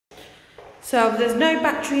So there's no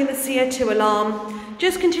battery in the CO2 alarm.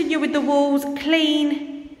 Just continue with the walls,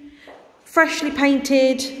 clean, freshly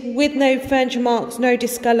painted, with no furniture marks, no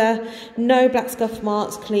discolour, no black scuff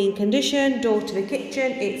marks, clean condition. Door to the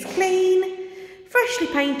kitchen, it's clean, freshly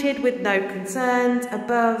painted with no concerns.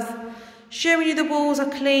 Above, showing you the walls are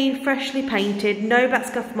clean, freshly painted, no black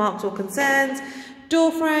scuff marks or concerns.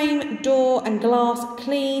 Door frame, door and glass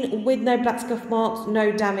clean with no black scuff marks,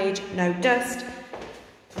 no damage, no dust.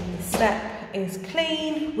 And the step is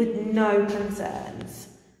clean with no concerns.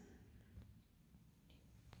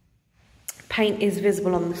 Paint is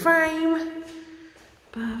visible on the frame.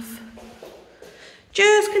 Above.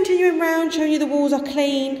 Just continuing round, showing you the walls are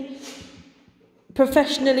clean,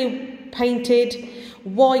 professionally painted,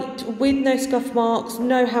 white with no scuff marks,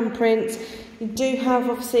 no handprints. You do have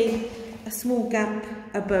obviously a small gap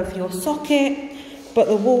above your socket, but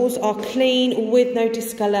the walls are clean with no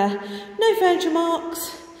discolour, no furniture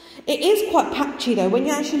marks. It is quite patchy though. When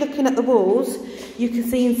you're actually looking at the walls, you can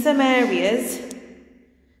see in some areas it's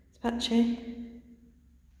patchy.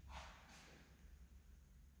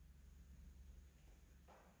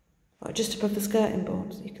 Oh, just above the skirting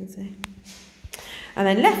boards, you can see. And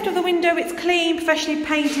then left of the window, it's clean, professionally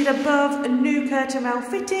painted. Above, a new curtain rail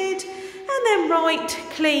fitted. And then right,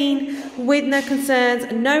 clean, with no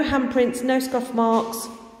concerns, no handprints, no scuff marks.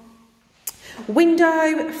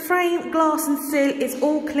 Window, frame, glass and sill is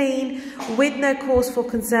all clean, with no cause for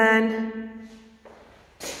concern.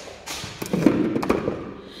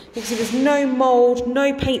 You can see there's no mould,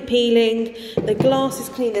 no paint peeling. The glass is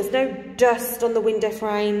clean, there's no dust on the window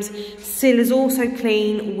frames. Sill is also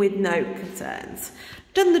clean, with no concerns.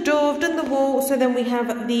 Done the door, I've done the wall, so then we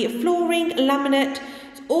have the flooring, laminate.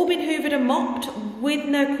 It's all been hoovered and mopped with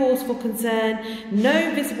no cause for concern,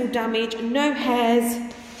 no visible damage, no hairs,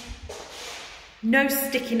 no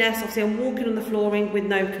stickiness. Obviously I'm walking on the flooring with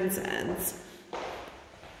no concerns.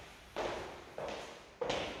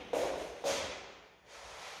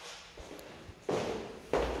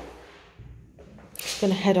 Just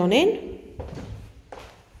going to head on in.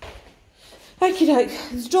 Okie doke,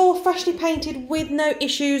 the door freshly painted with no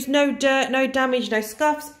issues, no dirt, no damage, no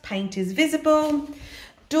scuffs. Paint is visible.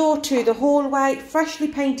 Door to the hallway, freshly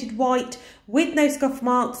painted white with no scuff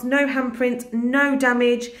marks, no handprints, no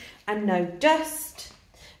damage and no dust.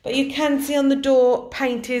 But you can see on the door,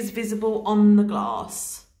 paint is visible on the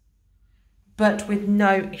glass, but with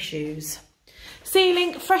no issues.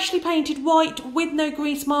 Ceiling, freshly painted white with no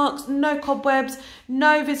grease marks, no cobwebs,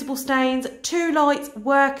 no visible stains, 2 lights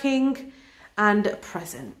working and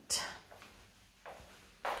present.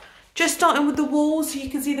 Just starting with the walls, so you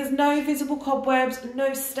can see there's no visible cobwebs,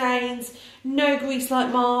 no stains, no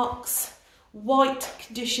grease-like marks, white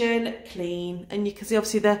condition, clean. And you can see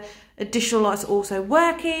obviously the additional lights are also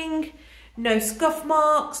working. No scuff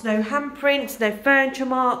marks, no handprints, no furniture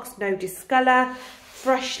marks, no discolour,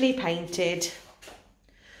 freshly painted.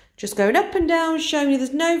 Just going up and down, showing you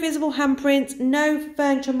there's no visible handprints, no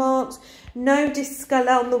furniture marks, no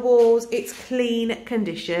discolour on the walls. It's clean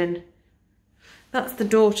condition. That's the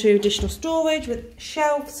door to additional storage with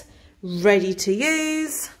shelves ready to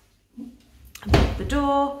use. Above the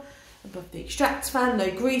door, above the extract fan,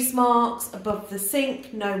 no grease marks. Above the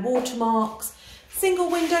sink, no water marks. Single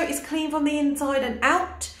window is clean from the inside and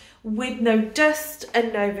out with no dust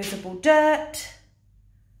and no visible dirt.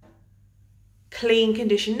 Clean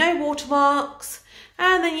condition, no water marks.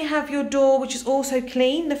 And then you have your door, which is also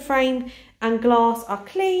clean. The frame and glass are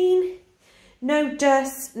clean. No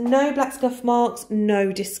dust, no black scuff marks,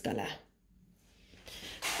 no discolour.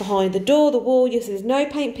 Behind the door, the wall, you see there's no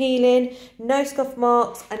paint peeling, no scuff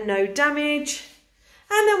marks and no damage.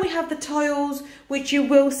 And then we have the tiles, which you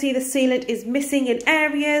will see the sealant is missing in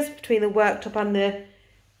areas between the worktop and the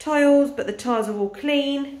tiles, but the tiles are all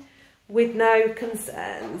clean with no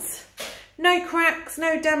concerns. No cracks,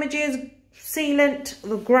 no damages. Sealant,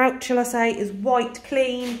 the grout shall I say, is white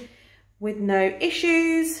clean with no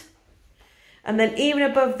issues. And then even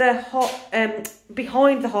above the hob,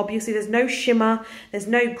 behind the hob, you see there's no shimmer, there's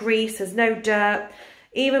no grease, there's no dirt.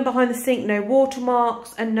 Even behind the sink, no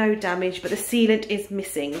watermarks and no damage, but the sealant is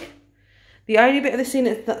missing. The only bit of the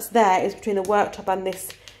sealant that's there is between the worktop and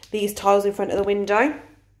these tiles in front of the window.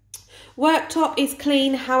 Worktop is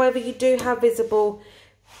clean, however you do have visible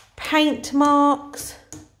paint marks.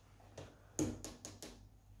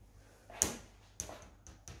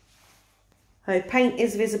 So paint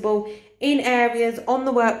is visible in areas on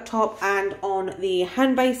the worktop and on the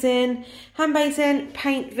hand basin. Hand basin,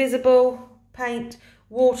 paint visible, paint,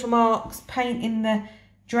 watermarks, paint in the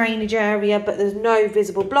drainage area, but there's no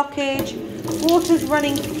visible blockage. Water's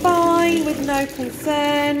running fine with no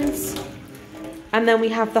concerns. And then we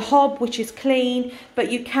have the hob, which is clean,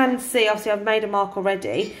 but you can see, obviously I've made a mark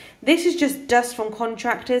already. This is just dust from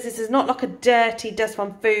contractors. This is not like a dirty dust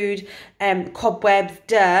from food, cobwebs,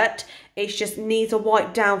 dirt. It just needs a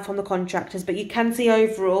wipe down from the contractors. But you can see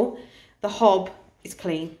overall, the hob is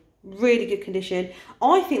clean. Really good condition.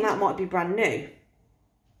 I think that might be brand new.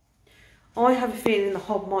 I have a feeling the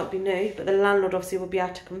hob might be new, but the landlord obviously will be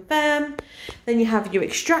able to confirm. Then you have your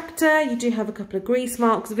extractor. You do have a couple of grease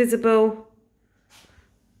marks visible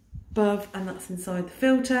above, and that's inside the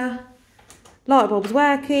filter. Light bulb's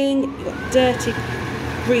working. You've got dirty,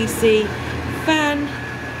 greasy fan.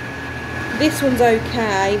 This one's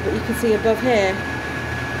okay, but you can see above here.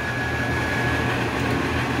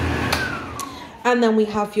 And then we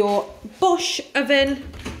have your Bosch oven,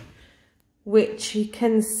 which you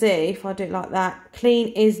can see, if I do it like that, clean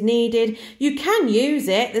is needed. You can use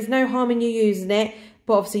it, there's no harm in you using it,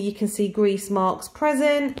 but obviously you can see grease marks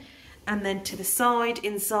present. And then to the side,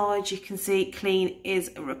 inside, you can see clean is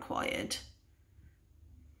required.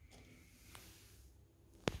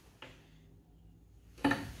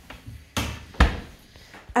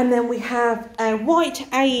 And then we have a white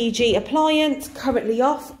AEG appliance, currently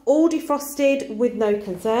off, all defrosted with no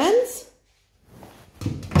concerns.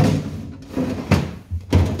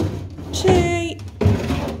 2,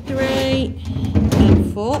 3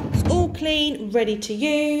 and 4, it's all clean, ready to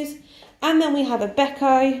use. And then we have a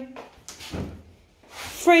Beko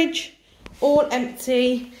fridge, all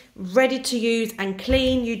empty, ready to use and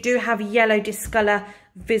clean. You do have yellow discolour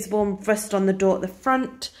visible and rust on the door at the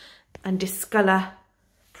front, and discolour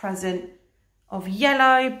present of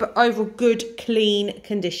yellow, but overall good clean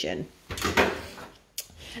condition.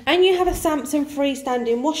 And you have a Samsung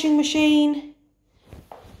freestanding washing machine.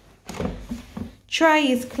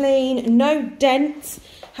 Tray is clean, no dents,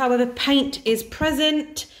 however paint is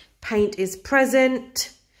present. Paint is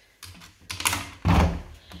present.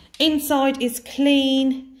 Inside is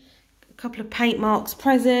clean, a couple of paint marks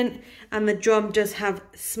present, and the drum does have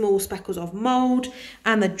small speckles of mould,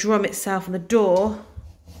 and the drum itself and the door,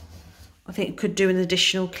 I think it could do an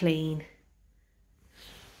additional clean.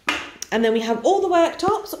 And then we have all the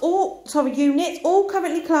worktops, units, all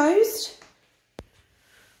currently closed.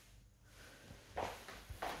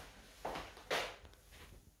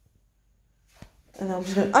 And I'm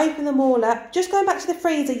just going to open them all up. Just going back to the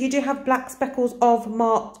freezer, you do have black speckles of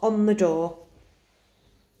marks on the door.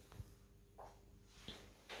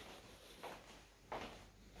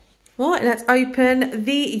 Right, let's open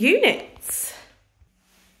the units.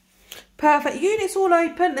 Perfect, units all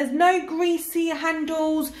open. There's no greasy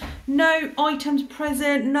handles, no items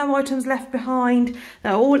present, no items left behind.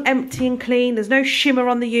 They're all empty and clean. There's no shimmer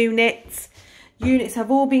on the units. Units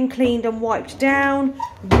have all been cleaned and wiped down,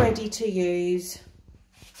 ready to use.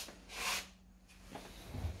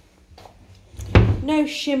 No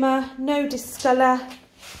shimmer, no discolour,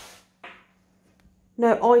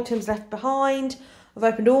 no items left behind. I've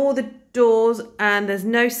opened all the doors and there's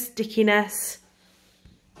no stickiness.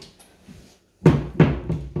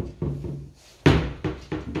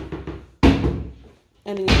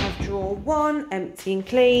 And then you have drawer 1, empty and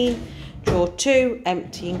clean, drawer 2,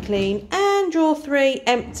 empty and clean, and drawer 3,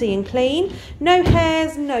 empty and clean. No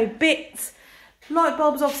hairs, no bits. Light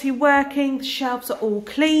bulb's obviously working, the shelves are all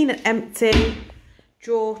clean and empty.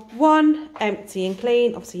 Drawer 1, empty and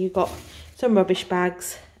clean. Obviously you've got some rubbish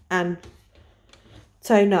bags, and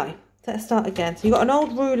so no. Let's start again. So you've got an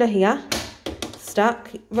old ruler here, stuck,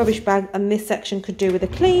 rubbish bag, and this section could do with a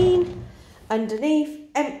clean. Underneath,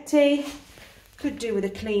 empty, could do with a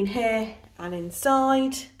clean here and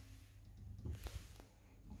inside.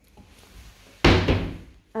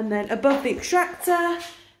 And then above the extractor,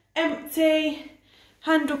 empty.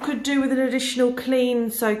 Handle could do with an additional clean,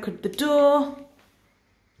 so could the door.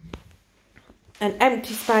 An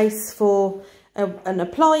empty space for an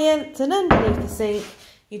appliance, and underneath the sink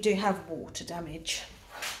you do have water damage.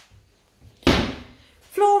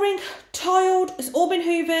 Flooring, tiled, it's all been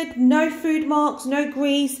hoovered, no food marks, no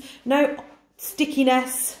grease, no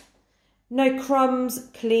stickiness, no crumbs,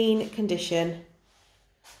 clean condition.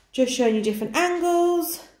 Just showing you different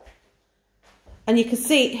angles. And you can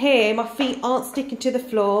see here, my feet aren't sticking to the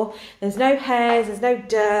floor. There's no hairs, there's no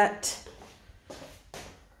dirt.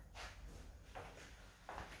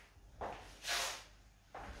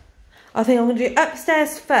 I think I'm going to do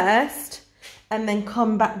upstairs first and then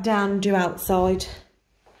come back down and do outside.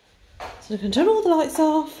 So I can turn all the lights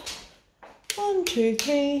off. 1, 2,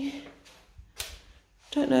 3.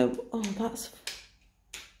 Don't know. Oh, that's...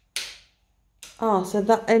 Oh, so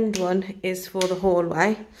that end one is for the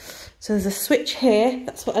hallway. So there's a switch here.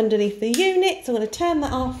 That's for underneath the unit. So I'm going to turn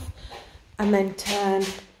that off and then turn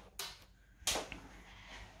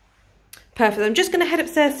Perfect. I'm just going to head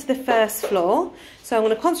upstairs to the first floor. So I'm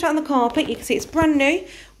going to concentrate on the carpet. You can see it's brand new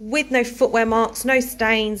with no footwear marks, no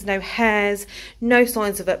stains, no hairs, no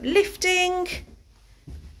signs of uplifting.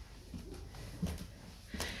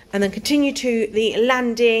 And then continue to the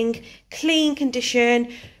landing, clean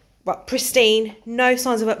condition, pristine, no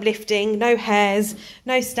signs of uplifting, no hairs,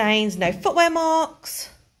 no stains, no footwear marks.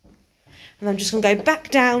 And I'm just going to go back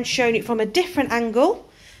down, showing it from a different angle,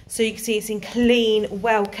 so you can see it's in clean,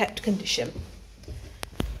 well-kept condition.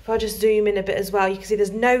 If I just zoom in a bit as well, you can see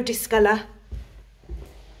there's no discolour.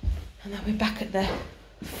 And then we're back at the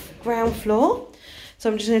ground floor.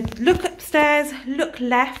 So I'm just going to look upstairs, look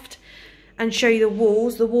left, and show you the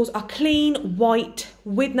walls. The walls are clean, white,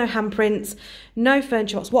 with no handprints, no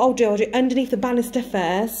furniture marks. What I'll do underneath the banister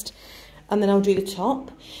first, and then I'll do the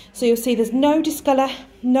top. So you'll see there's no discolour,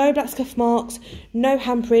 no black scuff marks, no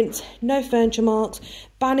handprints, no furniture marks.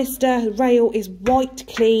 Banister rail is white,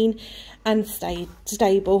 clean and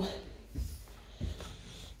stable.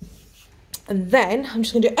 And then I'm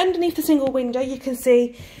just going to do underneath the single window. You can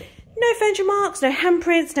see no furniture marks, no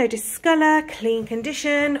handprints, no discolour, clean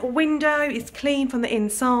condition. Window is clean from the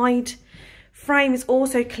inside. Frame is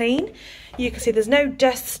also clean. You can see there's no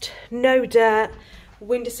dust, no dirt.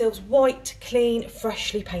 Windowsills white, clean,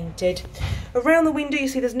 freshly painted. Around the window you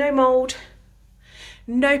see there's no mould,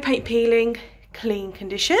 no paint peeling, clean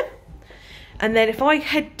condition. And then if I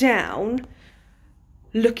head down,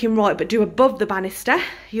 looking right but do above the banister,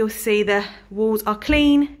 you'll see the walls are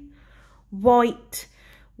clean, white,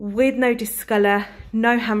 with no discolour,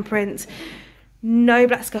 no handprints, no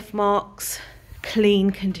black scuff marks, clean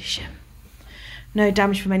condition. No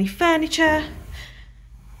damage from any furniture.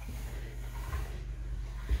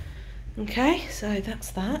 Okay, so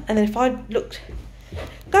that's that. And then if I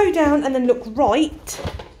go down and then look right,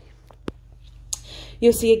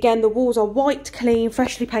 you'll see again the walls are white, clean,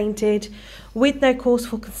 freshly painted, with no cause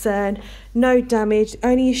for concern, no damage. The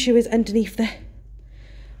only issue is underneath the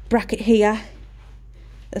bracket here,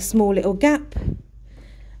 a small little gap,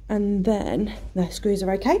 and then the screws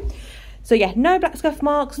are okay. So yeah, no black scuff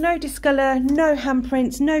marks, no discolour, no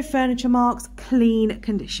handprints, no furniture marks, clean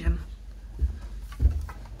condition.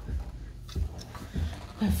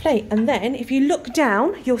 Lovely. And then if you look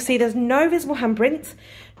down, you'll see there's no visible handprints,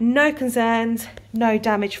 no concerns, no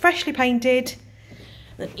damage, freshly painted,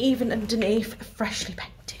 and even underneath, freshly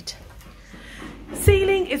painted.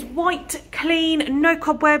 Ceiling is white, clean, no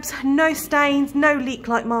cobwebs, no stains, no leak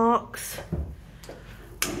light marks.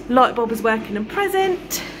 Light bulb is working and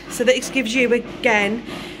present. So this gives you again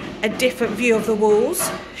a different view of the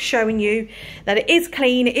walls, showing you that it is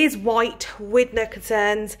clean, it is white, with no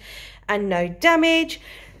concerns and no damage.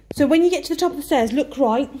 So when you get to the top of the stairs, look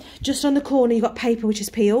right, just on the corner you've got paper which is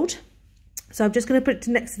peeled. So I'm just going to put it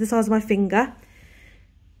next to the size of my finger.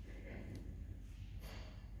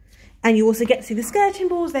 And you also get to see the skirting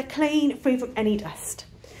boards, they're clean, free from any dust.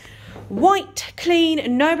 White,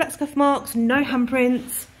 clean, no black scuff marks, no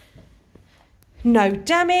handprints, no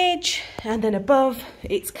damage. And then above,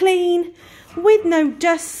 it's clean, with no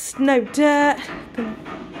dust, no dirt.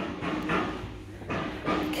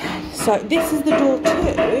 So this is the door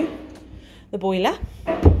to the boiler.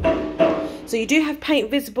 So you do have paint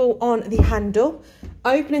visible on the handle.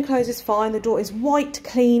 Open and close is fine. The door is white,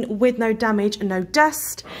 clean, with no damage and no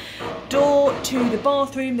dust. Door to the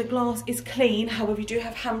bathroom, the glass is clean. However, you do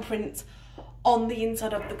have handprints on the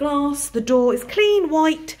inside of the glass. The door is clean,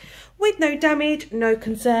 white, with no damage, no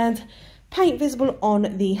concerns. Paint visible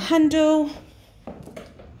on the handle.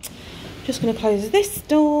 Just going to close this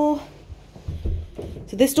door.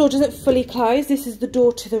 So this door doesn't fully close. This is the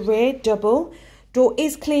door to the rear, double. Door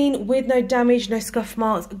is clean, with no damage, no scuff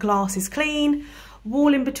marks. Glass is clean.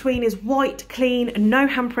 Wall in between is white, clean, no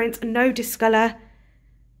handprints, no discolour,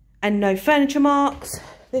 and no furniture marks.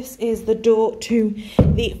 This is the door to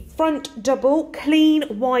the front double, clean,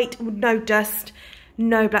 white, with no dust,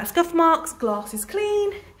 no black scuff marks. Glass is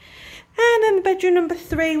clean. And then the bedroom number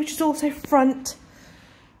 3, which is also front,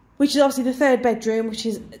 which is obviously the third bedroom, which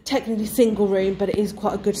is technically single room, but it is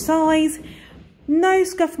quite a good size. No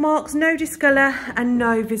scuff marks, no discolour, and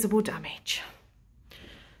no visible damage.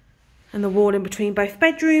 And the wall in between both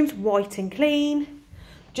bedrooms, white and clean.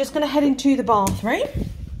 Just going to head into the bathroom.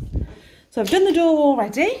 So I've done the door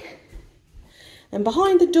already. And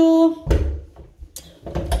behind the door,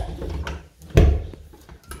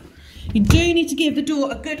 you do need to give the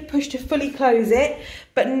door a good push to fully close it,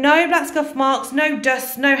 but no black scuff marks, no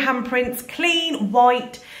dust, no handprints, clean,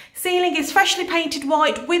 white. Ceiling is freshly painted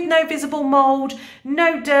white with no visible mould,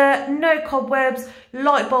 no dirt, no cobwebs.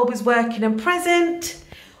 Light bulb is working and present.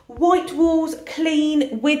 White walls,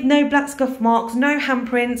 clean, with no black scuff marks, no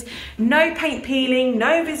handprints, no paint peeling,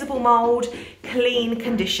 no visible mould, clean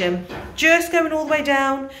condition. Just going all the way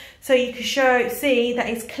down so you can see that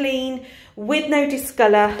it's clean, with no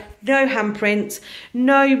discolour, no handprints,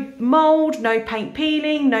 no mould, no paint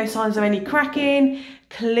peeling, no signs of any cracking,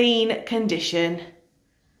 clean condition.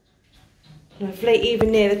 Lovely,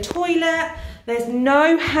 even near the toilet. There's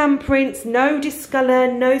no handprints, no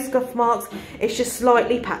discolour, no scuff marks. It's just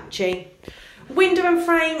slightly patchy. Window and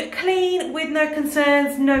frame, clean, with no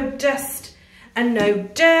concerns, no dust and no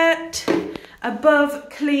dirt.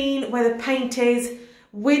 Above, clean, where the paint is,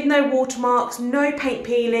 with no watermarks, no paint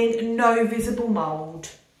peeling, no visible mould.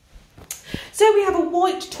 So we have a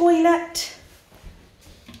white toilet.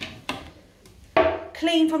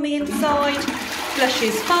 Clean from the inside, flush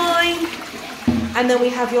is fine. And then we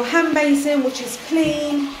have your hand basin, which is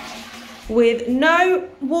clean, with no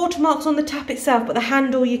watermarks on the tap itself, but the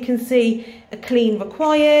handle you can see a clean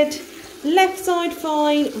required. Left side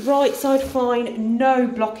fine, right side fine, no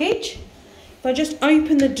blockage. If I just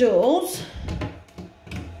open the doors,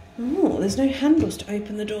 oh, there's no handles to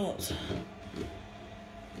open the doors.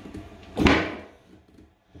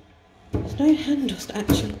 There's no handles to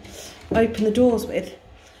actually open the doors with,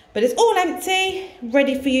 but it's all empty,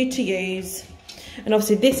 ready for you to use. And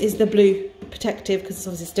obviously this is the blue protective because it's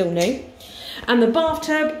obviously still new. And the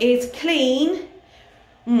bathtub is clean.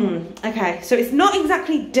 Okay, so it's not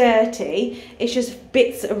exactly dirty, it's just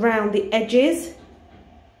bits around the edges.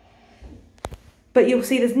 But you'll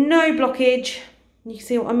see there's no blockage. You can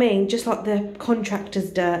see what I mean, just like the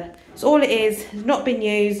contractor's dirt. That's all it is, it's not been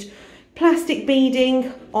used. Plastic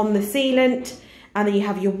beading on the sealant, and then you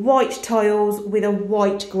have your white tiles with a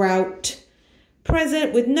white grout.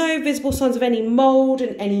 Present with no visible signs of any mould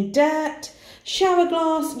and any dirt. Shower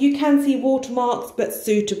glass, you can see watermarks, but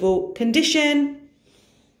suitable condition.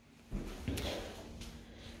 You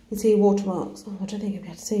can see watermarks. Oh, I don't think you'll be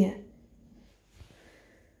able to see it.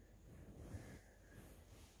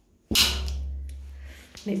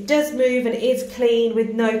 And it does move and it is clean with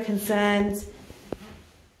no concerns.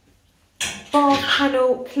 Bath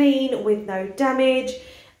panel, clean with no damage.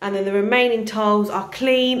 And then the remaining tiles are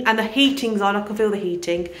clean and the heating's on, I can feel the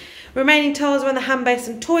heating. Remaining tiles are on the hand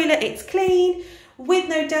basin toilet, it's clean, with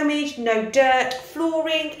no damage, no dirt.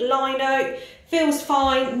 Flooring, lino, feels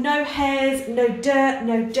fine, no hairs, no dirt,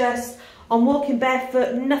 no dust. I'm walking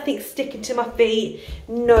barefoot, nothing sticking to my feet,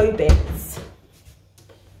 no bits.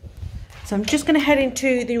 So I'm just gonna head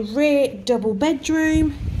into the rear double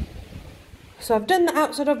bedroom. So I've done the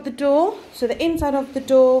outside of the door, so the inside of the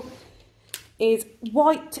door is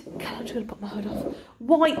white. I'm just going to put my hood off.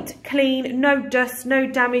 White, clean, no dust, no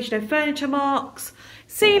damage, no furniture marks.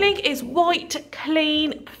 Ceiling is white,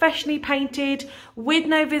 clean, professionally painted, with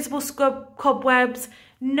no visible cobwebs,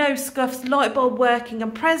 no scuffs, light bulb working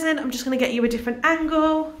and present. I'm just going to get you a different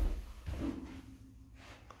angle.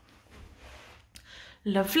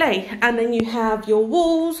 Lovely. And then you have your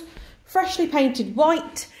walls, freshly painted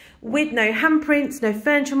white, with no handprints, no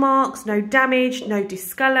furniture marks, no damage, no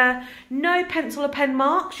discolour, no pencil or pen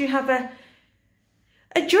marks. You have a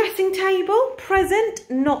dressing table, present,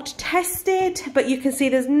 not tested, but you can see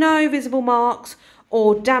there's no visible marks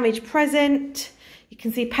or damage present. You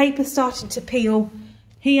can see paper starting to peel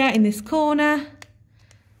here in this corner.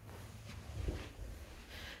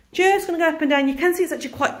 Just going to go up and down. You can see it's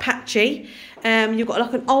actually quite patchy. You've got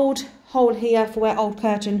like an old hole here for where old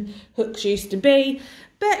curtain hooks used to be.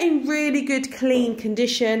 But in really good clean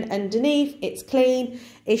condition underneath, it's clean,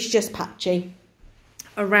 it's just patchy.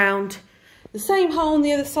 Around the same hole on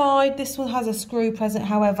the other side, this one has a screw present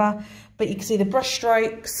however, but you can see the brush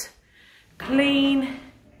strokes, clean,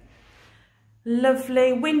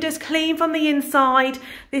 lovely. Windows clean from the inside.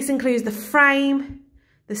 This includes the frame,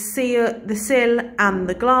 the sill and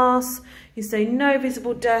the glass. You see no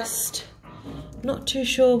visible dust. Not too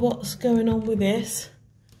sure what's going on with this.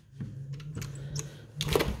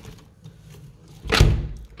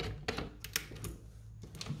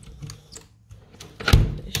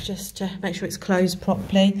 Just to make sure it's closed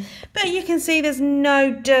properly, but you can see there's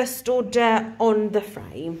no dust or dirt on the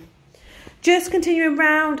frame. Just continuing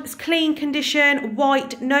round, it's clean condition,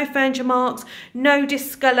 white, no furniture marks, no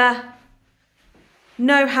discolour,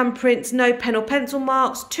 no handprints, no pen or pencil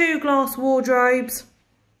marks, 2 glass wardrobes.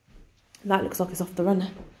 That looks like it's off the runner.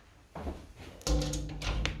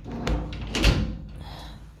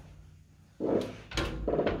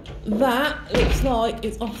 That looks like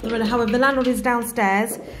it's off the runner. However, the landlord is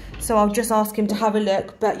downstairs, so I'll just ask him to have a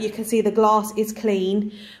look. But you can see the glass is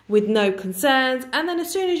clean with no concerns. And then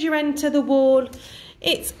as soon as you enter the wall,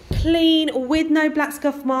 it's clean with no black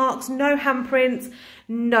scuff marks, no handprints,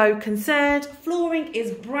 no concerns. Flooring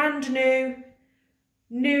is brand new,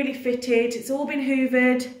 newly fitted. It's all been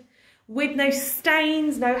hoovered with no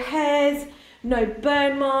stains, no hairs, no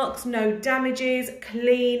burn marks, no damages,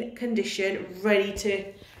 clean condition, ready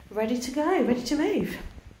to go, ready to move.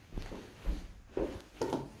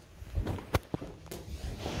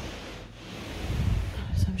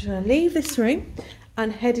 So I'm just going to leave this room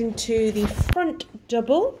and head into the front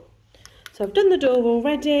double. So I've done the door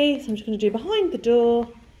already, so I'm just going to do behind the door.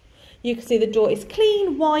 You can see the door is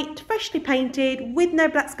clean, white, freshly painted, with no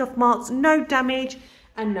black scuff marks, no damage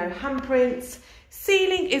and no handprints.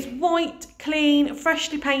 Ceiling is white, clean,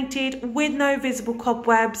 freshly painted, with no visible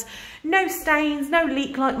cobwebs, no stains, no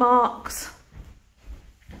leak-like marks.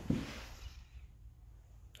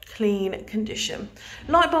 Clean condition.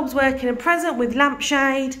 Light bulbs working and present with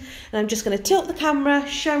lampshade. And I'm just going to tilt the camera,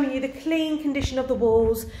 showing you the clean condition of the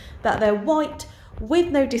walls, that they're white,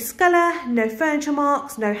 with no discolour, no furniture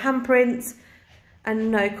marks, no handprints,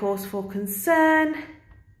 and no cause for concern.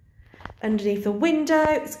 Underneath the window,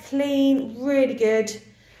 it's clean, really good.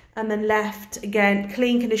 And then left, again,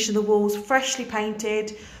 clean condition of the walls, freshly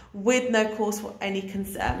painted, with no cause for any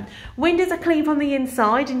concern. Windows are clean from the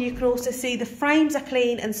inside, and you can also see the frames are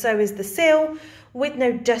clean, and so is the sill, with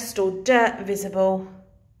no dust or dirt visible.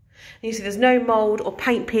 And you see there's no mould or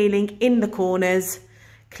paint peeling in the corners,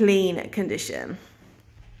 clean condition.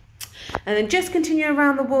 And then just continue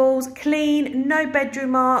around the walls, clean, no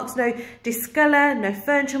bedroom marks, no discolour, no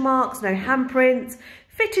furniture marks, no handprints,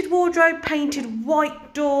 fitted wardrobe, painted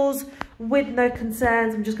white doors with no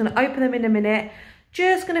concerns. I'm just going to open them in a minute.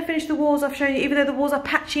 Just going to finish the walls off showing you, even though the walls are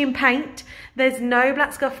patchy in paint, there's no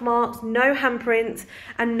black scuff marks, no handprints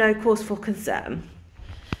and no cause for concern.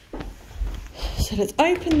 So let's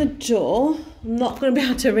open the door. I'm not going to be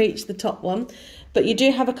able to reach the top one, but you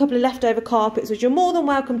do have a couple of leftover carpets which you're more than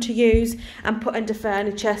welcome to use and put under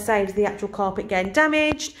furniture, saves the actual carpet getting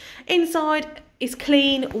damaged. Inside is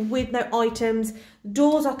clean with no items.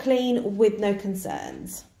 Doors are clean with no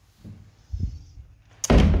concerns.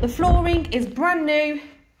 The flooring is brand new.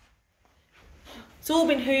 It's all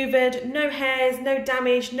been hoovered, no hairs, no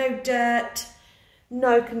damage, no dirt,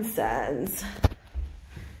 no concerns.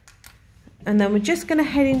 And then we're just going to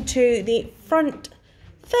head into the front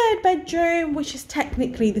third bedroom, which is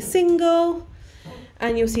technically the single.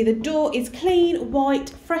 And you'll see the door is clean, white,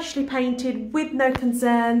 freshly painted, with no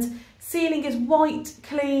concerns. Ceiling is white,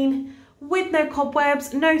 clean, with no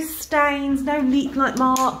cobwebs, no stains, no leak-like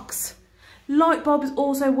marks. Light bulb is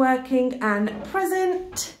also working and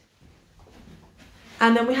present.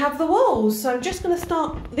 And then we have the walls. So I'm just going to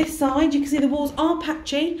start this side. You can see the walls are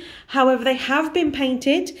patchy. However, they have been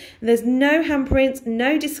painted. There's no handprints,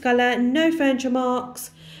 no discolour, no furniture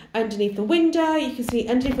marks. Underneath the window, you can see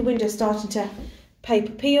underneath the window starting to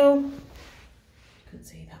paper peel. You can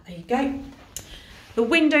see that, there you go. The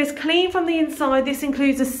window is clean from the inside. This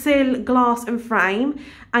includes a sill, glass and frame.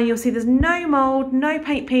 And you'll see there's no mould, no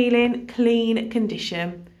paint peeling, clean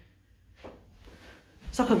condition.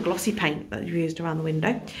 It's like a glossy paint that you've used around the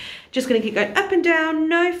window. Just going to keep going up and down.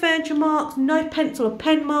 No furniture marks, no pencil or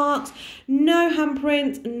pen marks, no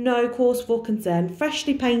handprints, no cause for concern.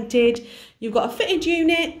 Freshly painted. You've got a fitted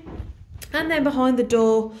unit. And then behind the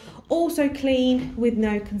door, also clean with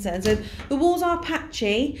no concern. So the walls are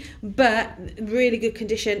patchy, but really good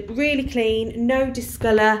condition, really clean, no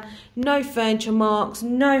discolour, no furniture marks,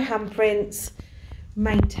 no handprints,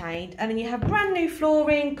 maintained. And then you have brand new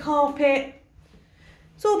flooring, carpet.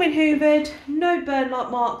 It's all been hoovered, no burn-like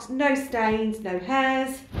marks, no stains, no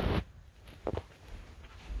hairs.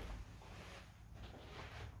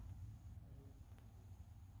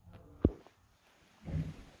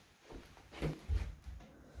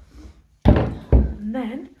 And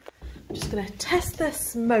then I'm just going to test the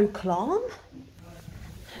smoke alarm.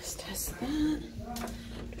 Let's test that. I'm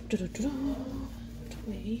going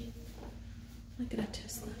to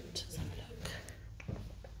test that. Let's have a look.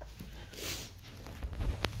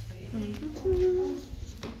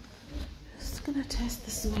 Just going to test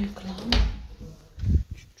the smoke alarm.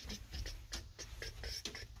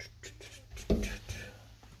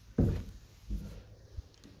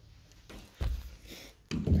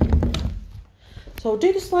 So I'll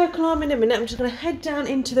do the smoke alarm in a minute. I'm just going to head down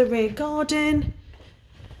into the rear garden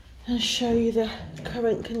and show you the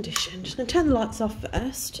current condition. Just going to turn the lights off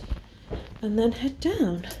first and then head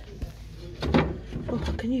down. Oh,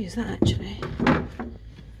 I can use that actually.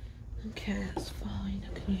 Okay, that's fine.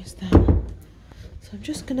 I can use that. So I'm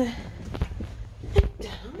just going to head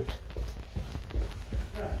down.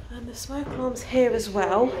 And the smoke alarm's here as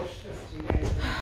well.